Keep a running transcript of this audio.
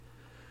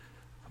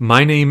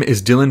My name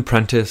is Dylan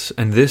Prentice,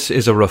 and this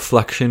is a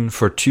reflection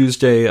for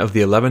Tuesday of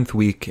the 11th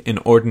week in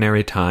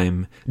Ordinary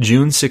Time,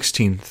 June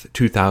 16th,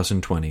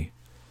 2020.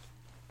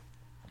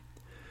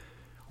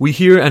 We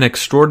hear an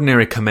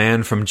extraordinary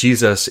command from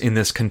Jesus in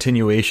this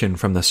continuation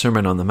from the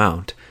Sermon on the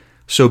Mount,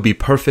 "So be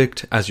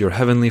perfect as your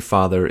heavenly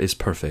Father is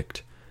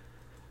perfect."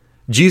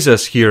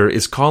 Jesus here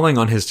is calling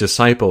on his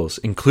disciples,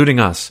 including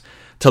us,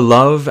 to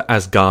love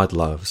as God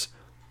loves.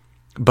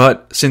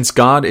 But since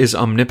God is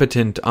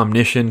omnipotent,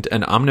 omniscient,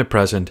 and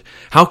omnipresent,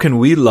 how can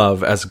we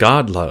love as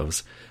God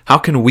loves? How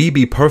can we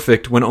be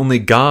perfect when only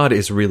God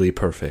is really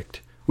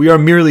perfect? We are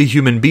merely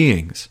human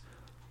beings.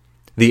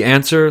 The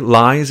answer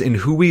lies in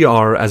who we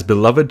are as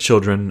beloved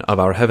children of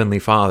our Heavenly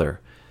Father.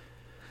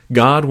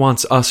 God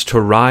wants us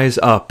to rise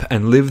up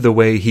and live the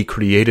way He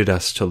created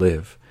us to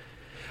live.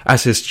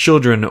 As His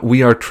children,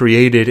 we are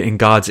created in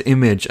God's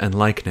image and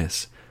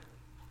likeness.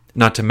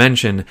 Not to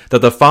mention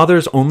that the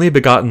Father's only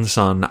begotten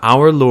Son,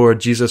 our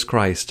Lord Jesus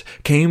Christ,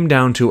 came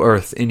down to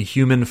earth in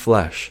human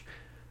flesh.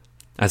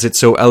 As it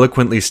so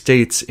eloquently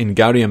states in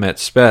Gaudium et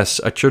Spes,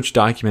 a church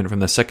document from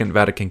the Second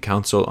Vatican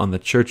Council on the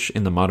Church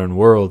in the Modern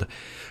World,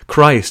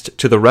 Christ,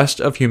 to the rest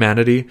of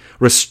humanity,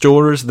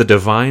 restores the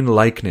divine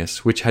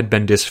likeness which had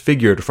been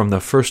disfigured from the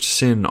first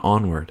sin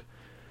onward.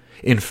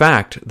 In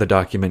fact, the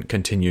document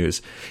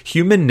continues,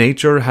 human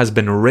nature has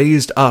been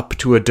raised up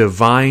to a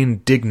divine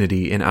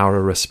dignity in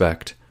our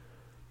respect.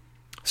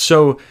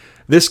 So,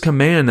 this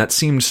command that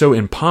seemed so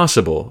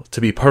impossible, to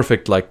be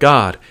perfect like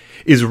God,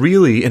 is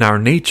really in our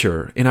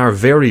nature, in our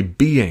very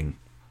being.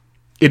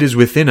 It is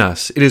within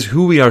us, it is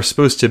who we are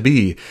supposed to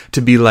be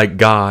like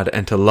God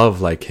and to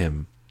love like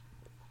Him.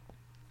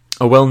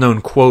 A well-known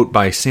quote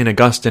by St.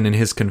 Augustine in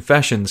his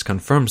Confessions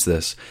confirms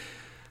this.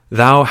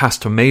 "Thou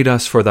hast made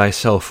us for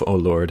thyself, O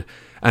Lord,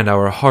 and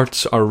our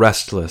hearts are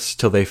restless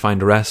till they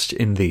find rest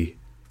in thee."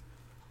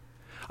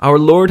 Our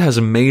Lord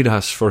has made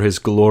us for His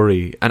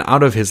glory and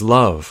out of His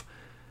love.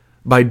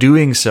 By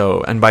doing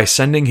so, and by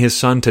sending His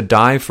Son to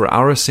die for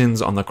our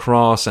sins on the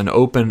cross and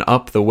open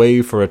up the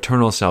way for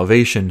eternal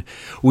salvation,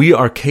 we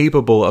are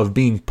capable of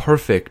being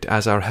perfect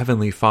as our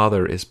Heavenly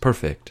Father is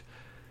perfect.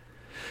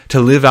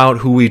 To live out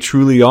who we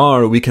truly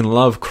are, we can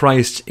love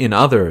Christ in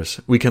others,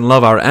 we can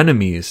love our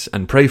enemies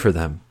and pray for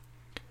them.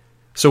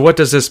 So what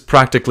does this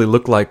practically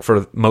look like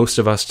for most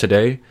of us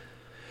today?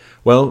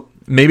 Well,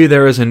 maybe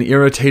there is an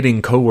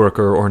irritating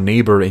coworker or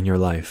neighbor in your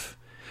life.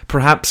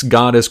 Perhaps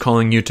God is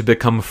calling you to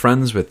become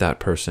friends with that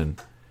person.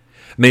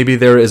 Maybe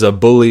there is a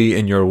bully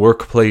in your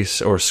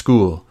workplace or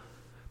school.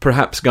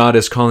 Perhaps God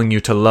is calling you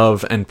to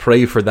love and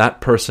pray for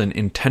that person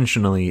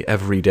intentionally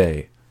every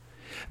day.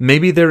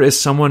 Maybe there is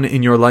someone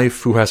in your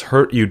life who has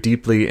hurt you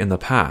deeply in the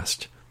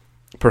past.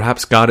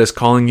 Perhaps God is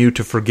calling you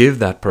to forgive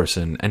that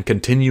person and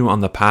continue on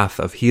the path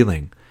of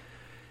healing.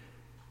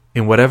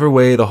 In whatever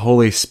way the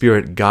Holy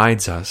Spirit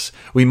guides us,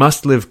 we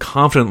must live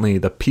confidently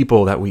the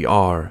people that we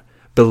are,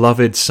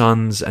 beloved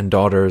sons and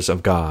daughters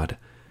of God.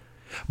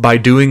 By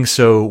doing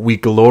so, we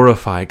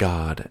glorify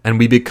God, and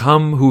we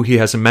become who He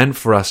has meant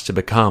for us to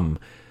become,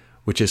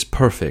 which is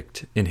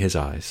perfect in His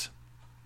eyes.